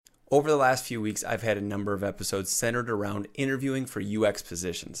Over the last few weeks, I've had a number of episodes centered around interviewing for UX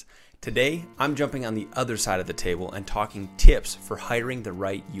positions. Today, I'm jumping on the other side of the table and talking tips for hiring the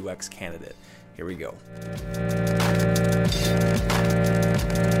right UX candidate. Here we go.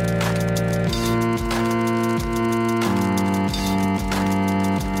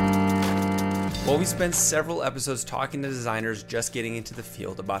 Well, we spent several episodes talking to designers just getting into the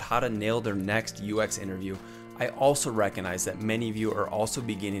field about how to nail their next UX interview. I also recognize that many of you are also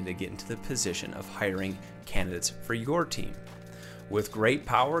beginning to get into the position of hiring candidates for your team. With great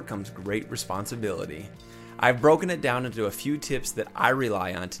power comes great responsibility. I've broken it down into a few tips that I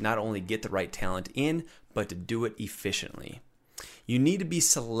rely on to not only get the right talent in, but to do it efficiently. You need to be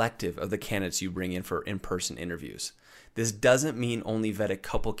selective of the candidates you bring in for in-person interviews. This doesn't mean only vet a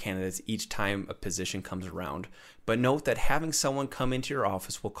couple candidates each time a position comes around, but note that having someone come into your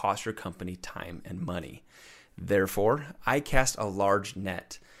office will cost your company time and money. Therefore, I cast a large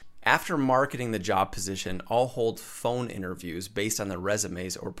net. After marketing the job position, I'll hold phone interviews based on the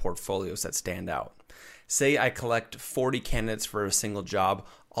resumes or portfolios that stand out. Say I collect 40 candidates for a single job,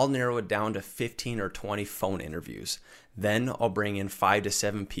 I'll narrow it down to 15 or 20 phone interviews. Then I'll bring in 5 to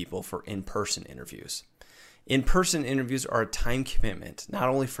 7 people for in-person interviews. In-person interviews are a time commitment, not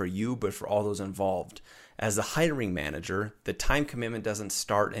only for you, but for all those involved. As the hiring manager, the time commitment doesn't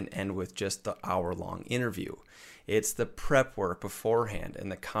start and end with just the hour-long interview. It's the prep work beforehand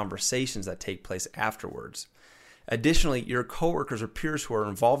and the conversations that take place afterwards. Additionally, your coworkers or peers who are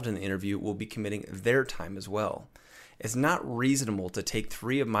involved in the interview will be committing their time as well. It's not reasonable to take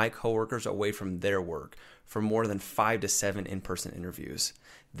 3 of my coworkers away from their work for more than 5 to 7 in-person interviews.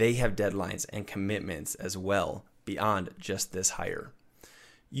 They have deadlines and commitments as well beyond just this hire.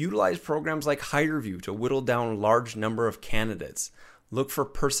 Utilize programs like HireVue to whittle down a large number of candidates. Look for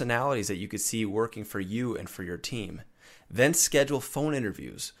personalities that you could see working for you and for your team. Then schedule phone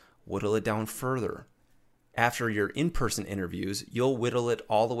interviews. Whittle it down further. After your in-person interviews, you'll whittle it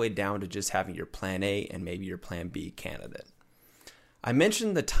all the way down to just having your plan A and maybe your plan B candidate. I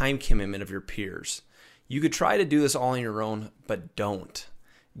mentioned the time commitment of your peers. You could try to do this all on your own, but don't.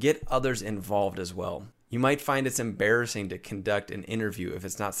 Get others involved as well. You might find it's embarrassing to conduct an interview if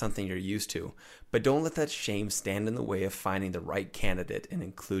it's not something you're used to, but don't let that shame stand in the way of finding the right candidate, and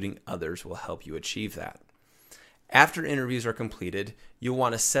including others will help you achieve that. After interviews are completed, you'll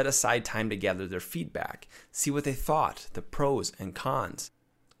want to set aside time to gather their feedback, see what they thought, the pros and cons.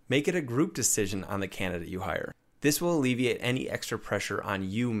 Make it a group decision on the candidate you hire. This will alleviate any extra pressure on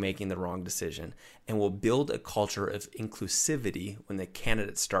you making the wrong decision and will build a culture of inclusivity when the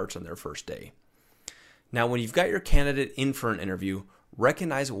candidate starts on their first day. Now, when you've got your candidate in for an interview,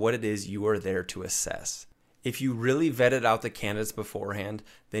 recognize what it is you are there to assess. If you really vetted out the candidates beforehand,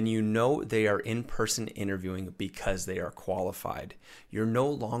 then you know they are in-person interviewing because they are qualified. You're no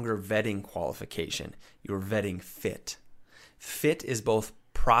longer vetting qualification, you're vetting fit. Fit is both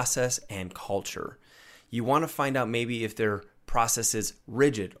process and culture. You want to find out maybe if their process is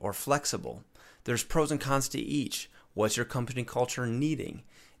rigid or flexible. There's pros and cons to each. What's your company culture needing?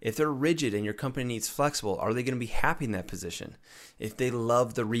 If they're rigid and your company needs flexible, are they going to be happy in that position? If they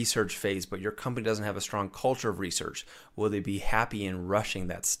love the research phase, but your company doesn't have a strong culture of research, will they be happy in rushing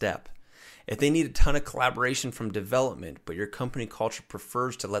that step? If they need a ton of collaboration from development, but your company culture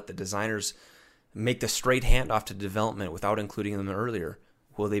prefers to let the designers make the straight handoff to development without including them earlier,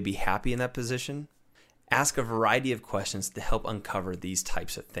 will they be happy in that position? Ask a variety of questions to help uncover these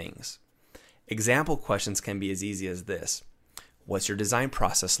types of things. Example questions can be as easy as this. What's your design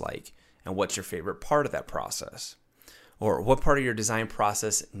process like? And what's your favorite part of that process? Or what part of your design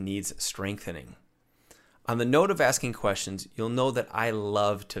process needs strengthening? On the note of asking questions, you'll know that I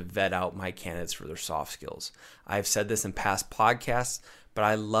love to vet out my candidates for their soft skills. I've said this in past podcasts, but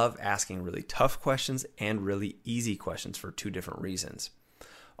I love asking really tough questions and really easy questions for 2 different reasons.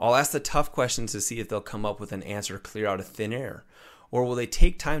 I'll ask the tough questions to see if they'll come up with an answer clear out of thin air, or will they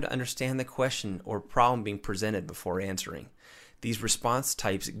take time to understand the question or problem being presented before answering. These response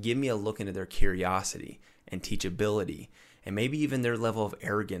types give me a look into their curiosity and teachability, and maybe even their level of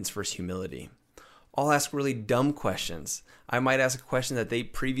arrogance versus humility. I'll ask really dumb questions. I might ask a question that they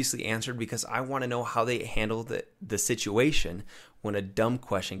previously answered because I want to know how they handle the situation when a dumb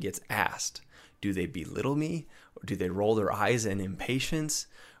question gets asked. Do they belittle me? Or do they roll their eyes in impatience?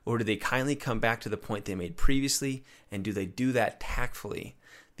 Or do they kindly come back to the point they made previously? And do they do that tactfully?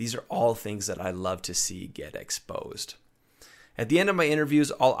 These are all things that I love to see get exposed. At the end of my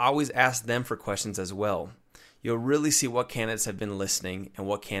interviews, I'll always ask them for questions as well. You'll really see what candidates have been listening and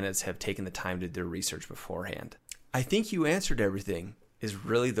what candidates have taken the time to do their research beforehand. I think you answered everything is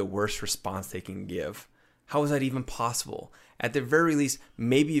really the worst response they can give. How is that even possible? At the very least,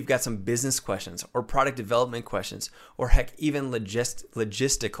 maybe you've got some business questions or product development questions, or heck, even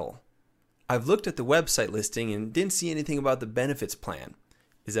logistical. I've looked at the website listing and didn't see anything about the benefits plan.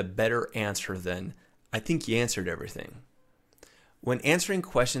 Is a better answer than, I think you answered everything. When answering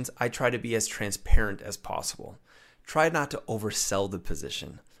questions, I try to be as transparent as possible. Try not to oversell the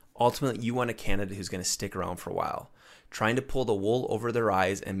position. Ultimately, you want a candidate who's going to stick around for a while. Trying to pull the wool over their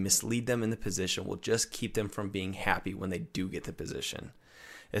eyes and mislead them in the position will just keep them from being happy when they do get the position.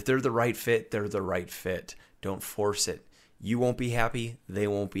 If they're the right fit, they're the right fit. Don't force it. You won't be happy, they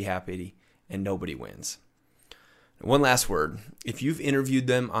won't be happy, and nobody wins. One last word. If you've interviewed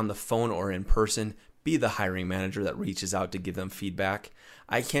them on the phone or in person, be the hiring manager that reaches out to give them feedback.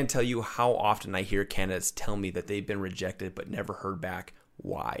 I can't tell you how often I hear candidates tell me that they've been rejected but never heard back.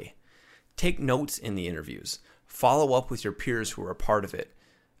 Why? Take notes in the interviews. Follow up with your peers who are a part of it.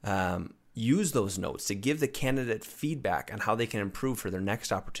 Use those notes to give the candidate feedback on how they can improve for their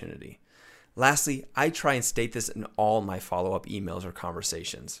next opportunity. Lastly, I try and state this in all my follow-up emails or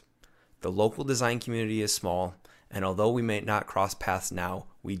conversations. The local design community is small, and although we may not cross paths now,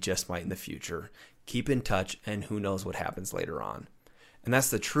 we just might in the future. Keep in touch, and who knows what happens later on. And that's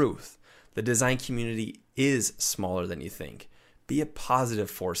the truth. The design community is smaller than you think. Be a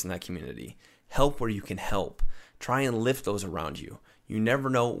positive force in that community. Help where you can help. Try and lift those around you. You never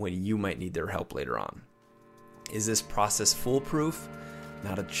know when you might need their help later on. Is this process foolproof?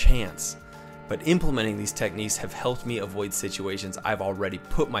 Not a chance. But implementing these techniques have helped me avoid situations I've already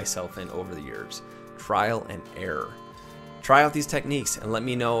put myself in over the years. Trial and error. Try out these techniques and let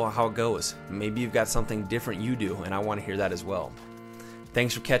me know how it goes. Maybe you've got something different you do, and I want to hear that as well.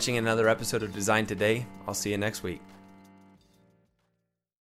 Thanks for catching another episode of Design Today. I'll see you next week.